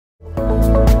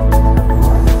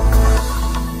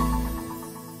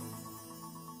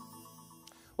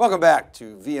Welcome back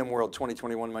to VMworld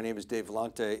 2021. My name is Dave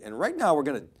Vellante, and right now we're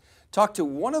going to talk to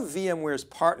one of VMware's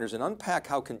partners and unpack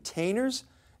how containers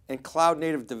and cloud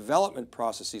native development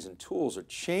processes and tools are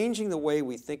changing the way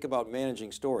we think about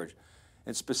managing storage.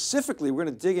 And specifically, we're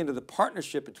going to dig into the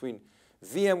partnership between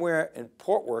VMware and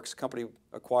Portworx, a company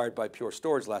acquired by Pure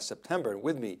Storage last September. And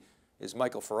with me is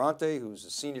Michael Ferranti, who's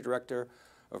the Senior Director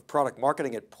of Product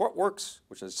Marketing at Portworx,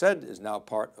 which as I said, is now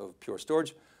part of Pure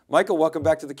Storage. Michael, welcome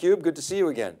back to theCUBE. Good to see you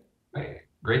again. Hey,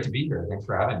 great to be here. Thanks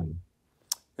for having me.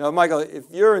 Now, Michael, if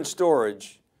you're in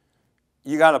storage,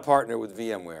 you got to partner with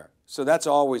VMware. So that's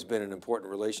always been an important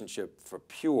relationship for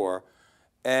Pure.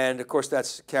 And of course,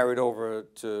 that's carried over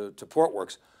to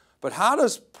Portworx. But how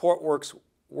does Portworx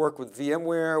work with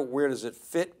VMware? Where does it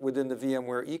fit within the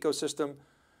VMware ecosystem?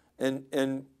 And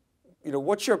you know,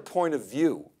 what's your point of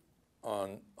view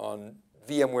on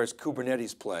VMware's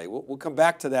Kubernetes play? We'll come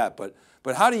back to that, but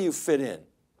how do you fit in?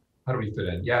 How do we fit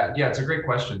in? Yeah, it's a great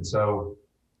question. So,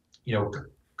 you know,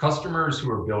 customers who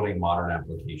are building modern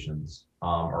applications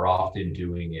are often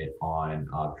doing it on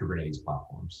Kubernetes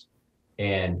platforms.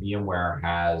 And VMware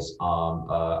has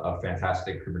a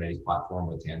fantastic Kubernetes platform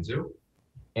with Tanzu.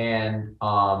 And,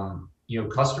 you know,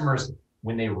 customers,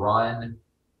 when they run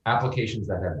applications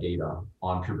that have data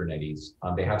on Kubernetes,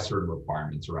 they have certain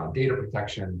requirements around data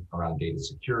protection, around data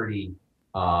security,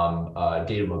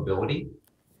 data mobility.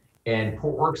 And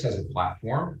Portworx has a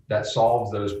platform that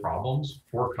solves those problems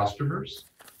for customers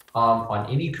on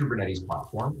any Kubernetes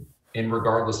platform and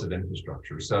regardless of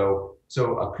infrastructure. So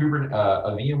a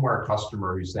VMware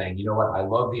customer who's saying, you know what, I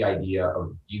love the idea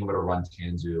of being able to run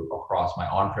Tanzu across my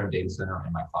on-prem data center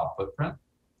and my cloud footprint.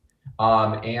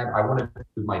 And I want to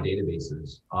move my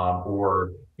databases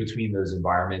or between those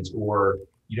environments, or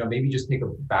you know, maybe just take a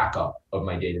backup of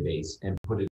my database and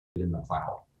put it in the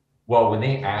cloud. Well, when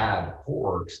they add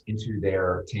Portworx into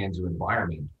their Tanzu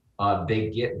environment, they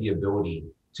get the ability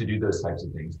to do those types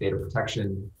of things: data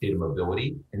protection, data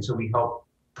mobility. And so we help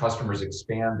customers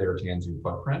expand their Tanzu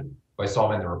footprint by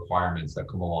solving the requirements that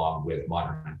come along with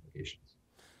modern applications.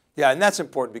 Yeah, and that's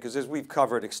important because as we've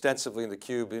covered extensively in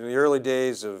theCUBE, in the early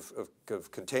days of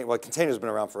containers, well, containers have been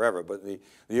around forever, but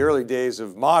the early days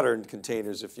of modern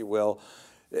containers, if you will,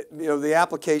 you know, the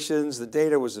applications, the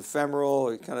data was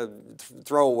ephemeral, kind of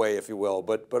throwaway, if you will,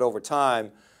 but over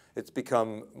time, it's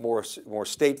become more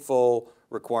stateful,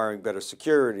 requiring better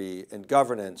security and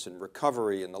governance and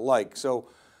recovery and the like. So,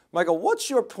 Michael, what's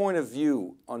your point of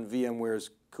view on VMware's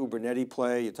Kubernetes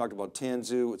play? You talked about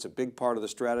Tanzu, it's a big part of the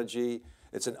strategy.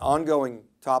 It's an ongoing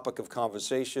topic of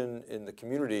conversation in the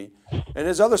community. And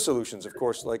there's other solutions, of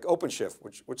course, like OpenShift,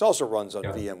 which also runs on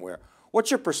VMware.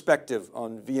 What's your perspective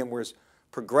on VMware's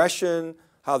progression,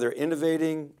 how they're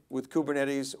innovating with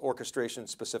Kubernetes orchestration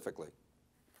specifically?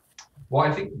 Well,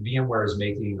 I think VMware is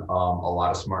making a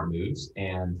lot of smart moves,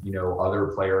 and you know, other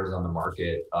players on the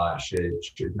market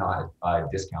should not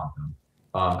discount them.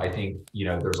 I think, you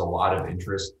know, there's a lot of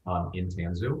interest in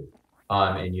Tanzu.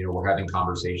 And, you know, we're having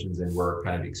conversations and we're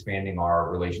kind of expanding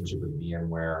our relationship with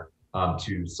VMware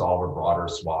to solve a broader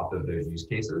swath of those use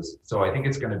cases. So I think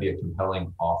it's going to be a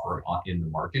compelling offer in the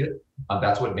market.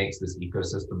 That's what makes this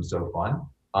ecosystem so fun,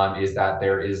 is that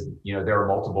there are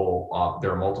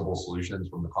multiple solutions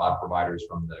from the cloud providers,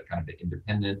 from the kind of the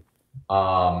independent,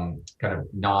 kind of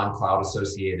non-cloud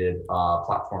associated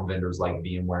platform vendors like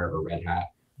VMware or Red Hat.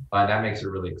 And that makes it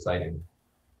really exciting.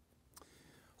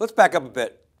 Let's back up a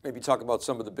bit. Maybe talk about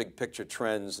some of the big picture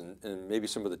trends and maybe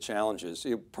some of the challenges.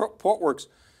 Portworx,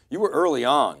 you were early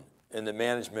on in the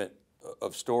management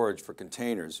of storage for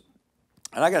containers.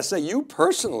 And I got to say, you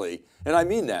personally, and I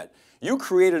mean that, you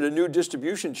created a new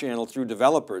distribution channel through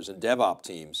developers and DevOps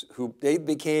teams who they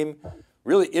became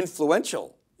really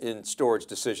influential in storage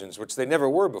decisions, which they never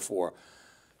were before.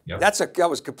 Yep. That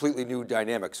was a completely new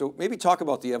dynamic. So maybe talk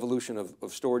about the evolution of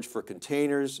storage for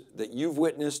containers that you've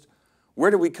witnessed. Where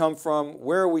do we come from?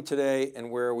 Where are we today?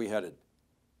 And where are we headed?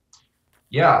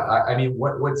 Yeah, I mean,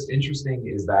 what's interesting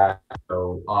is that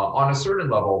on a certain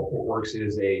level, Portworx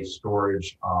is a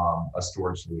storage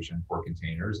solution for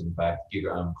containers. In fact,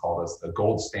 GigaOM called us the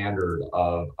gold standard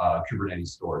of Kubernetes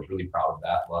storage. Really proud of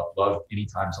that. Love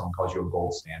anytime someone calls you a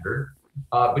gold standard.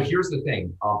 But here's the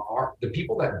thing: the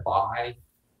people that buy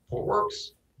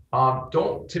Portworx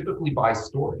don't typically buy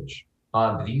storage.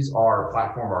 These are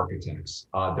platform architects,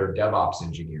 they're DevOps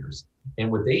engineers. And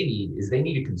what they need is they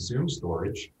need to consume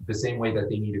storage the same way that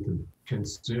they need to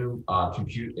consume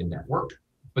compute and network,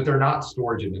 but they're not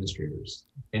storage administrators.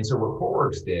 And so what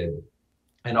Portworx did,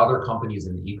 and other companies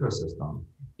in the ecosystem,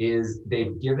 is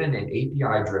they've given an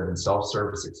API-driven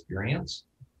self-service experience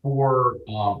for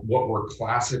what were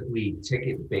classically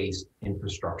ticket-based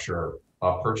infrastructure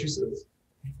purchases.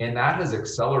 And that has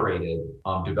accelerated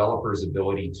developers'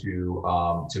 ability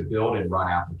to build and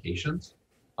run applications,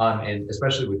 and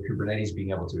especially with Kubernetes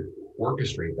being able to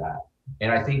orchestrate that.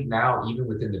 And I think now, even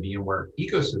within the VMware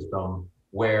ecosystem,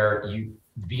 where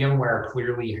VMware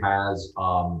clearly has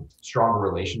stronger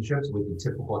relationships with the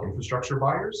typical infrastructure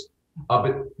buyers,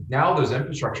 but now those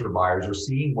infrastructure buyers are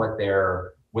seeing what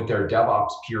their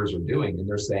DevOps peers are doing, and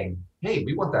they're saying, "Hey,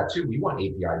 we want that too. We want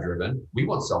API driven. We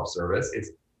want self-service.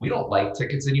 We don't like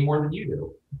tickets any more than you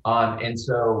do." And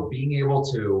so being able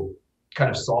to kind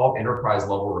of solve enterprise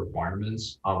level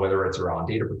requirements, whether it's around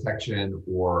data protection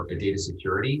or data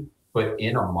security, but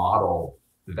in a model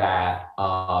that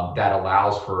that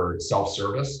allows for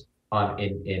self-service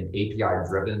in API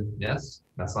drivenness,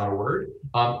 that's not a word,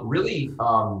 really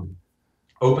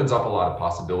opens up a lot of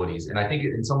possibilities. And I think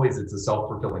in some ways it's a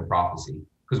self-fulfilling prophecy,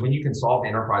 because when you can solve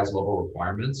enterprise level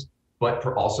requirements, but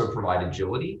also provide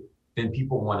agility, then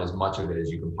people want as much of it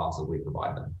as you can possibly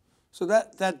provide them. So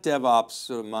that DevOps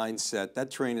sort of mindset,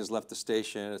 that train has left the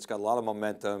station. It's got a lot of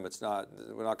momentum.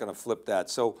 We're not going to flip that.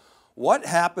 So what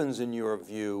happens in your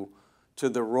view to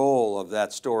the role of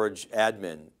that storage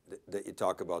admin that you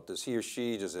talk about? Does he or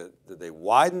she, do they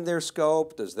widen their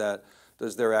scope? Does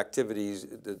their activities,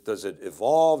 does it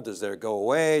evolve? Does it go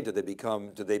away? Do they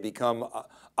become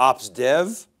ops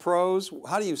dev pros?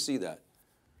 How do you see that?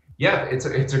 Yeah, it's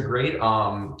a great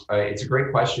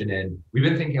question, and we've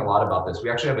been thinking a lot about this. We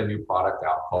actually have a new product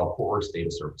out called Portworx Data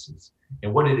Services,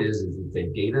 and what it is it's a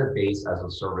database as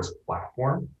a service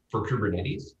platform for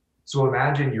Kubernetes. So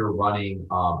imagine you're running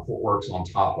Portworx on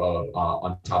top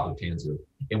of Tanzu,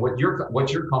 and what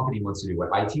your company wants to do, what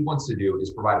IT wants to do,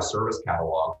 is provide a service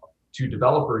catalog to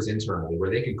developers internally, where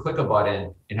they can click a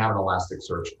button and have an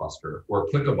Elasticsearch cluster, or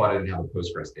click a button and have a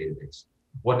Postgres database.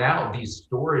 Well, now these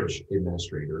storage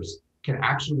administrators can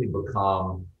actually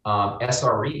become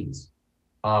SREs,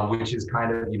 which is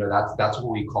kind of, that's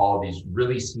what we call these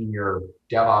really senior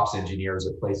DevOps engineers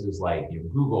at places like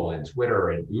Google and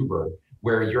Twitter and Uber,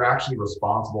 where you're actually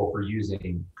responsible for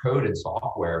using code and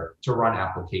software to run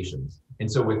applications. And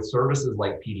so with services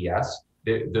like PDS,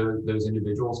 those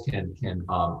individuals can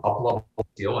up-level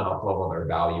skill and up-level their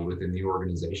value within the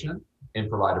organization and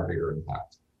provide a bigger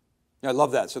impact. I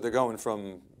love that. So they're going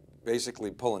from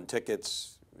basically pulling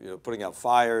tickets, putting out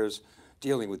fires,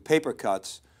 dealing with paper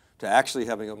cuts, to actually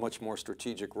having a much more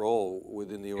strategic role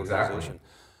within the organization. Exactly.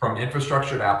 From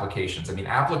infrastructure to applications. I mean,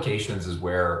 applications is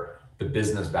where the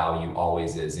business value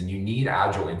always is, and you need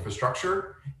agile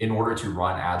infrastructure in order to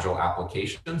run agile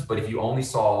applications. But if you only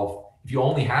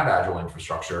have agile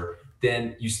infrastructure,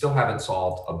 then you still haven't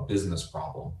solved a business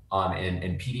problem.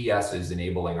 And PDS is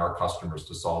enabling our customers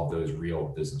to solve those real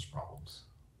business problems.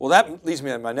 Well, that leads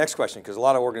me to my next question, because a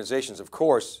lot of organizations, of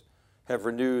course, have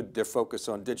renewed their focus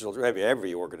on digital.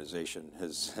 Every organization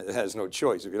has no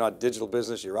choice. If you're not digital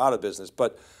business, you're out of business.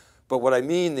 But what I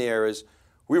mean there is,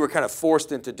 we were kind of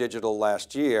forced into digital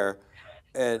last year,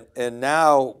 and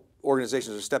now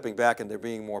organizations are stepping back and they're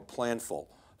being more planful.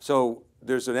 So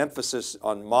there's an emphasis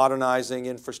on modernizing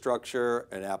infrastructure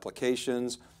and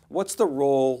applications. What's the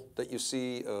role that you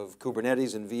see of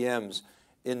Kubernetes and VMs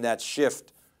in that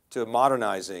shift to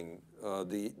modernizing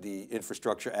the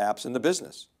infrastructure apps in the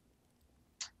business?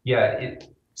 Yeah,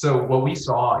 so what we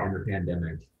saw in the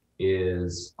pandemic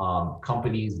is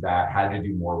companies that had to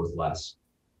do more with less.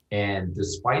 And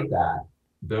despite that,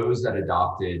 those that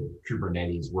adopted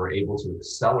Kubernetes were able to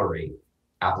accelerate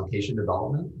application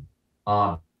development.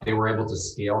 They were able to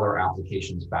scale their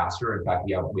applications faster. In fact,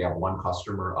 we have one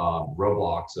customer,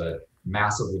 Roblox, a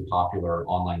massively popular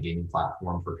online gaming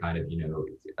platform for kind of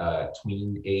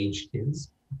tween age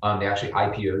kids. They actually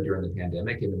IPO'd during the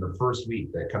pandemic, and in the first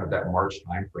week, that March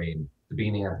timeframe, the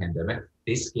beginning of the pandemic,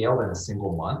 they scaled in a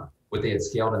single month what they had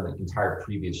scaled in the entire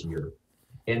previous year.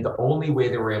 And the only way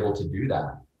they were able to do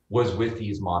that was with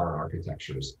these modern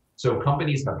architectures. So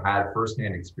companies have had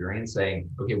firsthand experience saying,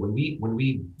 okay, when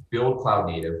we build cloud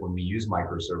native, when we use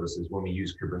microservices, when we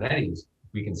use Kubernetes,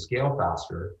 we can scale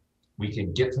faster, we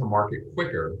can get to market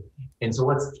quicker. And so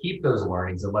let's keep those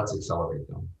learnings and let's accelerate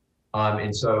them.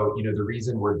 And so, the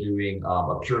reason we're doing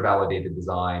a pure validated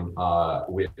design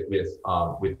with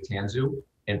Tanzu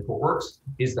and Portworx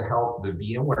is to help the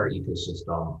VMware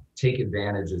ecosystem take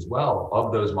advantage as well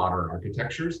of those modern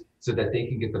architectures, so that they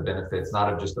can get the benefits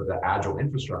not of just of the agile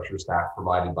infrastructure stack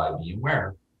provided by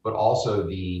VMware, but also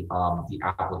the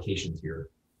application tier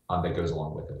that goes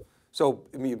along with it. So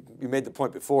you made the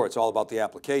point before, it's all about the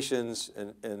applications,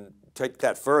 and take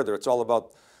that further, it's all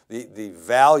about the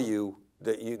value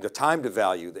the time to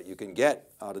value that you can get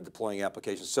out of deploying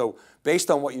applications. So based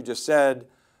on what you just said,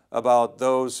 about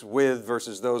those with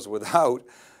versus those without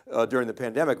during the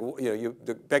pandemic,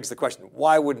 begs the question,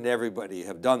 why wouldn't everybody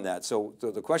have done that? So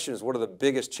the question is, what are the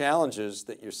biggest challenges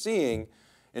that you're seeing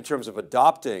in terms of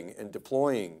adopting and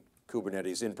deploying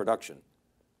Kubernetes in production?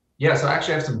 Yeah, so I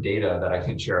actually have some data that I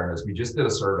can share on this. We just did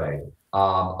a survey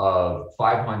of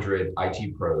 500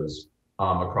 IT pros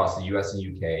across the US and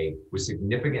UK with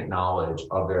significant knowledge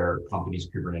of their company's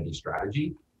Kubernetes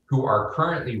strategy, who are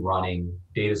currently running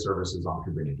data services on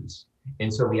Kubernetes.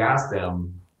 And so we asked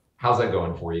them, how's that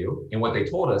going for you? And what they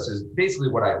told us is basically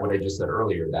what I just said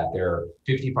earlier, that they're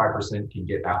 55% can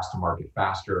get apps to market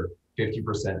faster,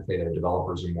 50% say their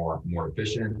developers are more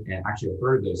efficient, and actually a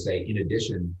third of those say, in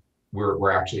addition,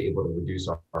 we're actually able to reduce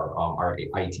our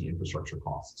IT infrastructure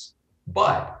costs.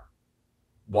 But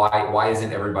why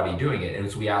isn't everybody doing it? And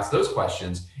so we ask those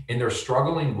questions, and they're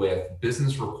struggling with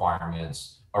business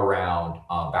requirements around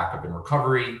backup and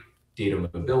recovery, data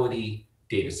mobility,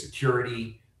 data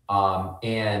security.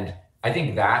 And I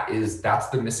think that's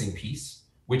the missing piece,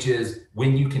 which is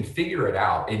when you can figure it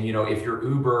out. And if you're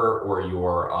Uber or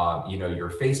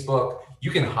you're Facebook,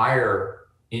 you can hire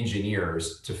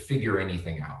engineers to figure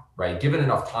anything out, right? Given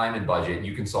enough time and budget,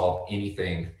 you can solve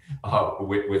anything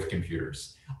with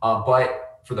computers.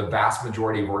 But for the vast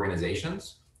majority of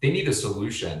organizations, they need a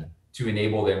solution to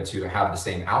enable them to have the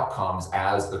same outcomes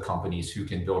as the companies who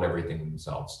can build everything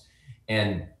themselves.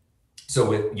 And so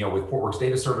with Portworx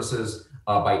data services,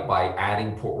 by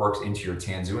adding Portworx into your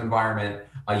Tanzu environment,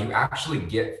 you actually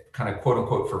get kind of quote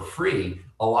unquote for free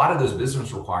a lot of those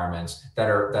business requirements that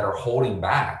are holding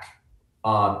back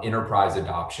enterprise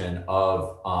adoption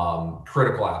of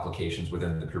critical applications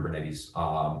within the Kubernetes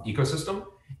ecosystem.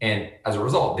 And as a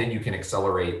result, then you can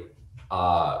accelerate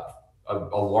a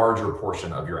larger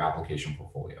portion of your application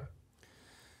portfolio.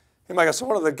 Hey, Michael, so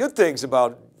one of the good things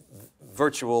about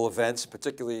virtual events,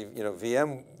 particularly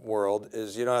VMworld,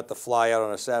 is you don't have to fly out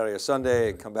on a Saturday or Sunday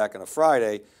and come back on a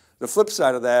Friday. The flip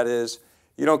side of that is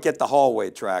you don't get the hallway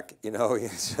track,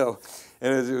 so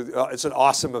and it's an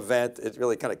awesome event. It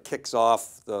really kind of kicks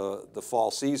off the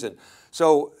fall season.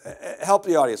 So help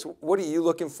the audience. What are you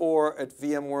looking for at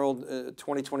VMworld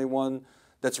 2021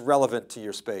 that's relevant to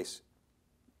your space?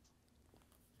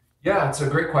 Yeah, it's a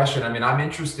great question. I mean, I'm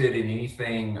interested in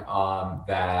anything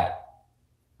that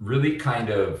really kind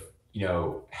of,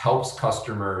 helps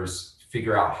customers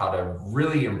figure out how to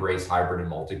really embrace hybrid and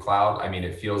multi-cloud. I mean,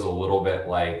 it feels a little bit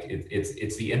like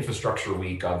it's the infrastructure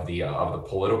week of the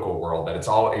political world, that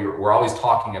we're always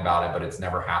talking about it, but it's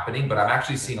never happening. But I'm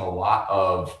actually seeing a lot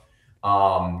of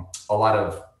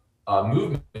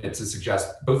movement to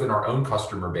suggest, both in our own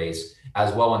customer base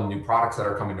as well in new products that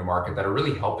are coming to market, that are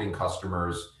really helping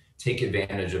customers take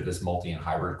advantage of this multi and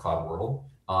hybrid cloud world.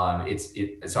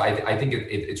 So I think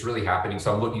it's really happening.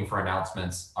 So I'm looking for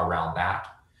announcements around that.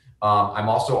 I'm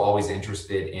also always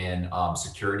interested in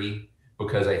security,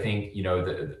 because I think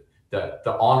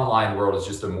the online world is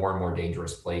just a more and more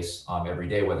dangerous place every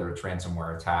day, whether it's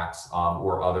ransomware attacks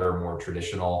or other more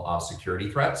traditional security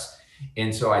threats.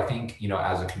 And so I think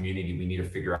as a community, we need to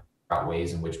figure out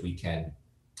ways in which we can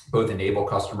both enable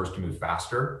customers to move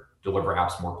faster, deliver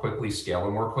apps more quickly, scale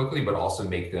them more quickly, but also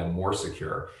make them more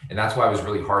secure. And that's why I was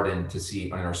really heartened to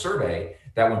see in our survey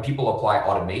that when people apply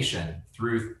automation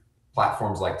through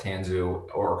platforms like Tanzu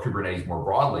or Kubernetes more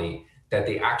broadly, that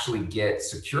they actually get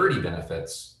security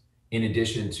benefits in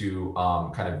addition to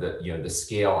kind of the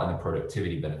scale and the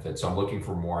productivity benefits. So I'm looking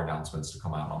for more announcements to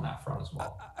come out on that front as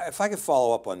well. If I could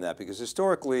follow up on that, because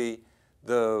historically,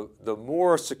 the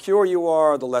more secure you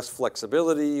are, the less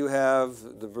flexibility you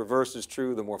have. The reverse is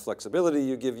true. The more flexibility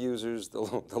you give users, the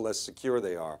less secure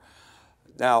they are.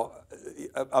 Now,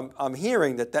 I'm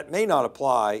hearing that may not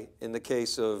apply in the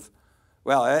case of,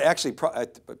 well, actually,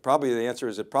 probably the answer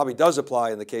is it probably does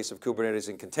apply in the case of Kubernetes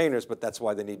and containers, but that's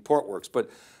why they need Portworx.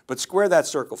 But square that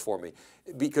circle for me,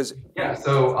 because yeah.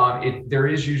 So there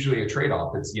is usually a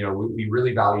trade-off. It's we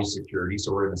really value security,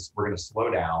 so we're gonna slow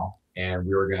down, and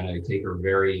we're gonna take a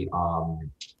very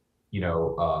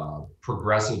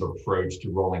progressive approach to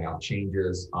rolling out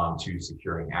changes, to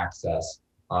securing access,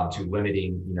 to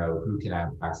limiting who can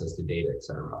have access to data, et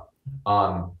cetera.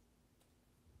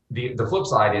 The flip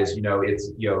side is,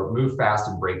 it's, move fast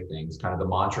and break things, kind of the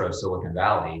mantra of Silicon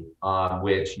Valley,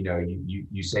 which,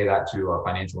 you say that to a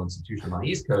financial institution on the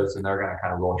East Coast, and they're going to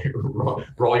kind of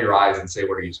roll your eyes and say,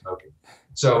 what are you smoking?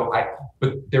 So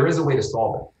but there is a way to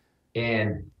solve it.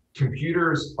 And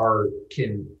computers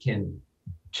can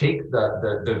take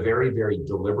the very, very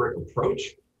deliberate approach,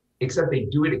 except they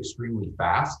do it extremely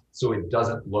fast, so it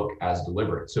doesn't look as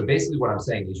deliberate. So basically what I'm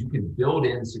saying is you can build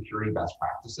in security best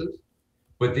practices,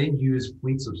 but then use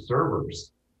fleets of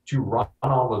servers to run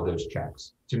all of those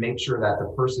checks, to make sure that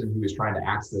the person who is trying to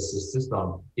access this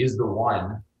system is the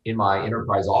one in my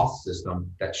enterprise auth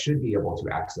system that should be able to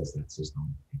access that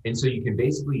system. And so you can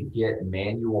basically get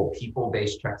manual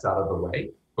people-based checks out of the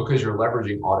way because you're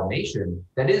leveraging automation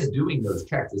that is doing those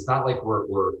checks. It's not like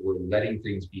we're letting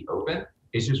things be open.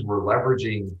 It's just we're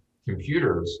leveraging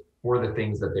computers for the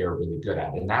things that they are really good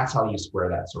at. And that's how you square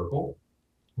that circle,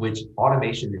 which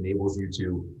automation enables you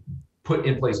to put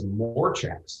in place more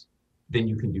checks than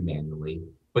you can do manually,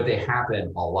 but they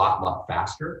happen a lot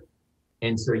faster.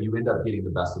 And so you end up getting the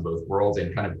best of both worlds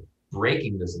and kind of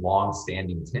breaking this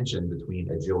long-standing tension between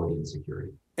agility and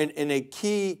security. And a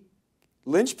key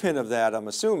linchpin of that, I'm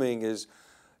assuming, is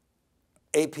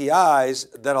APIs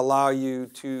that allow you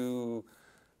to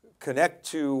connect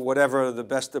to whatever the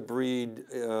best of breed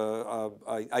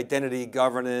identity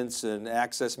governance and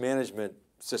access management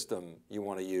system you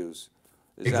want to use.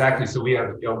 Exactly. So we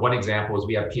have, one example is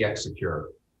we have PX Secure.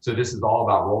 So this is all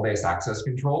about role-based access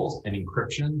controls and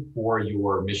encryption for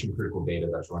your mission critical data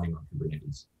that's running on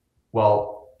Kubernetes.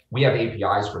 Well, we have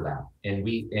APIs for that, and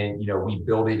we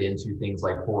build it into things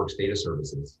like Portworx data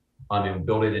services, and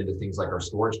build it into things like our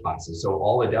storage classes. So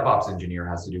all a DevOps engineer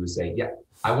has to do is say, yeah,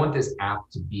 I want this app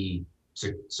to be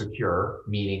secure,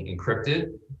 meaning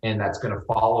encrypted, and that's going to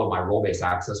follow my role-based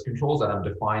access controls that I'm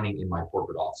defining in my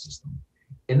corporate auth system.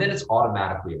 And then it's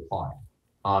automatically applied.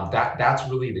 That's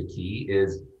really the key,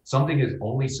 is something is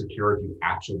only secure if you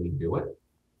actually do it.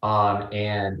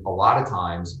 And a lot of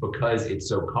times, because it's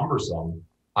so cumbersome,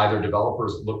 either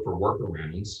developers look for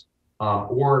workarounds,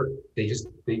 or they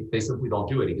simply don't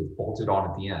do it. It gets bolted on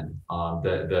at the end.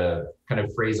 The kind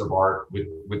of phrase of art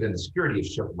within the security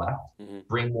is shift left,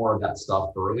 bring more of that stuff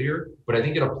earlier. But I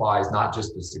think it applies not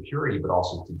just to security, but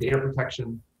also to data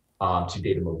protection, to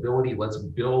data mobility. Let's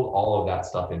build all of that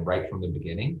stuff in right from the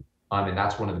beginning. And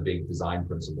that's one of the big design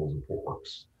principles of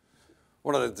Portworx.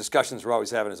 One of the discussions we're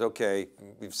always having is, okay,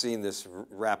 we've seen this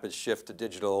rapid shift to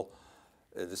digital.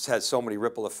 This has so many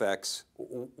ripple effects.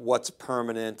 What's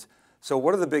permanent? So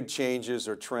what are the big changes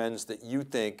or trends that you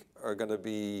think are going to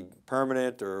be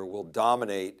permanent or will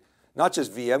dominate, not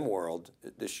just VMworld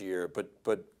this year, but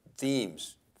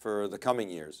themes for the coming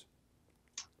years?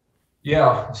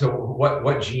 Yeah, so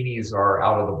what genies are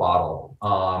out of the bottle?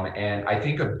 And I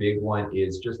think a big one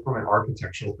is just from an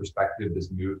architectural perspective, this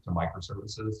move to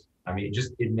microservices. I mean,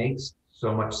 it makes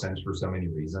so much sense for so many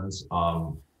reasons.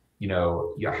 How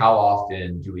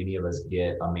often do any of us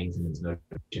get a maintenance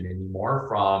notification anymore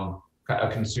from a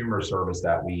consumer service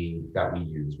that we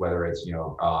use, whether it's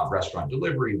restaurant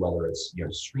delivery, whether it's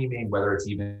streaming, whether it's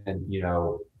even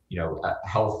a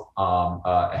health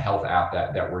app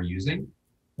that we're using?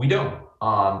 We don't,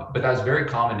 but that's very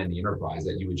common in the enterprise,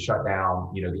 that you would shut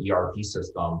down, the ERP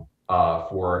system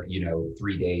for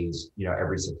 3 days,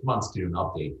 every 6 months to do an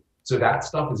update. So that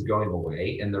stuff is going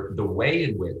away, and the way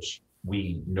in which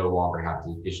we no longer have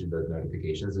to issue those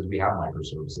notifications is we have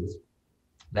microservices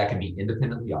that can be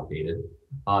independently updated,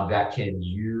 that can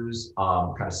use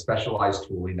kind of specialized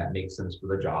tooling that makes sense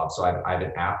for the job. So I have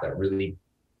an app that really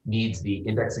needs the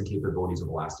indexing capabilities of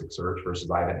Elasticsearch versus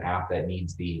I have an app that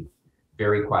needs the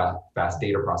very fast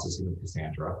data processing of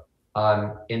Cassandra.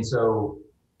 And so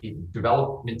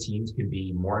development teams can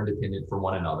be more independent from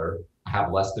one another,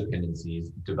 have less dependencies,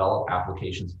 develop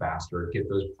applications faster, get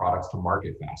those products to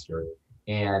market faster.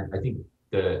 And I think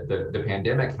the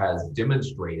pandemic has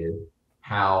demonstrated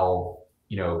how,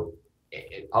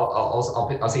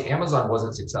 I'll say Amazon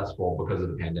wasn't successful because of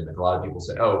the pandemic. A lot of people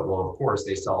said, oh, well, of course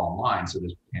they sell online, so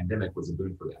this pandemic was a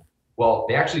boon for them. Well,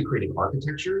 they actually created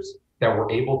architectures that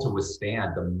were able to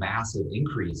withstand the massive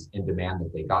increase in demand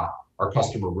that they got. Our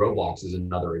customer Roblox is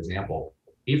another example.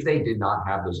 If they did not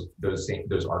have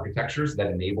those architectures that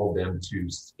enabled them to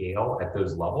scale at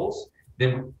those levels,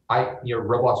 then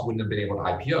Roblox wouldn't have been able to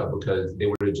IPO, because they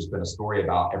would have just been a story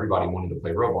about everybody wanted to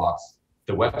play Roblox.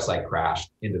 The website crashed,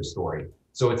 end of story.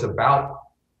 So it's about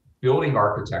building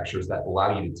architectures that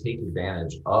allow you to take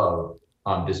advantage of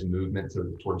this movement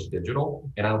towards digital.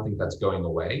 And I don't think that's going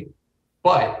away.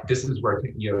 But this is where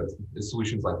the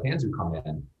solutions like Tanzu come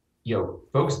in.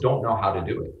 Folks don't know how to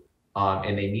do it,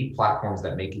 and they need platforms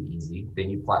that make it easy. They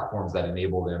need platforms that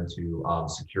enable them to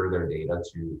secure their data,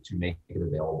 to make it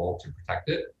available, to protect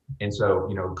it. And so,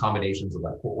 combinations of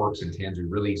like Portworx and Tanzu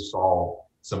really solve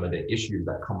some of the issues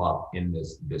that come up in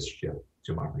this shift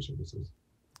to microservices.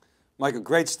 Michael,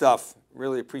 great stuff.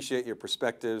 Really appreciate your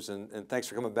perspectives, and thanks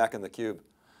for coming back on theCUBE.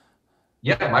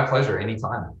 Yeah, my pleasure.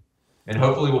 Anytime. And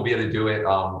hopefully we'll be able to do it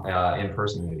in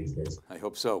person one of these days. I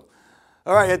hope so.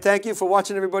 All right, and thank you for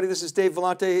watching, everybody. This is Dave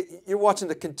Vellante. You're watching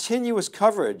the continuous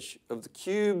coverage of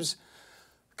theCUBE's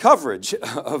coverage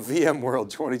of VMworld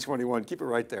 2021. Keep it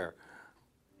right there.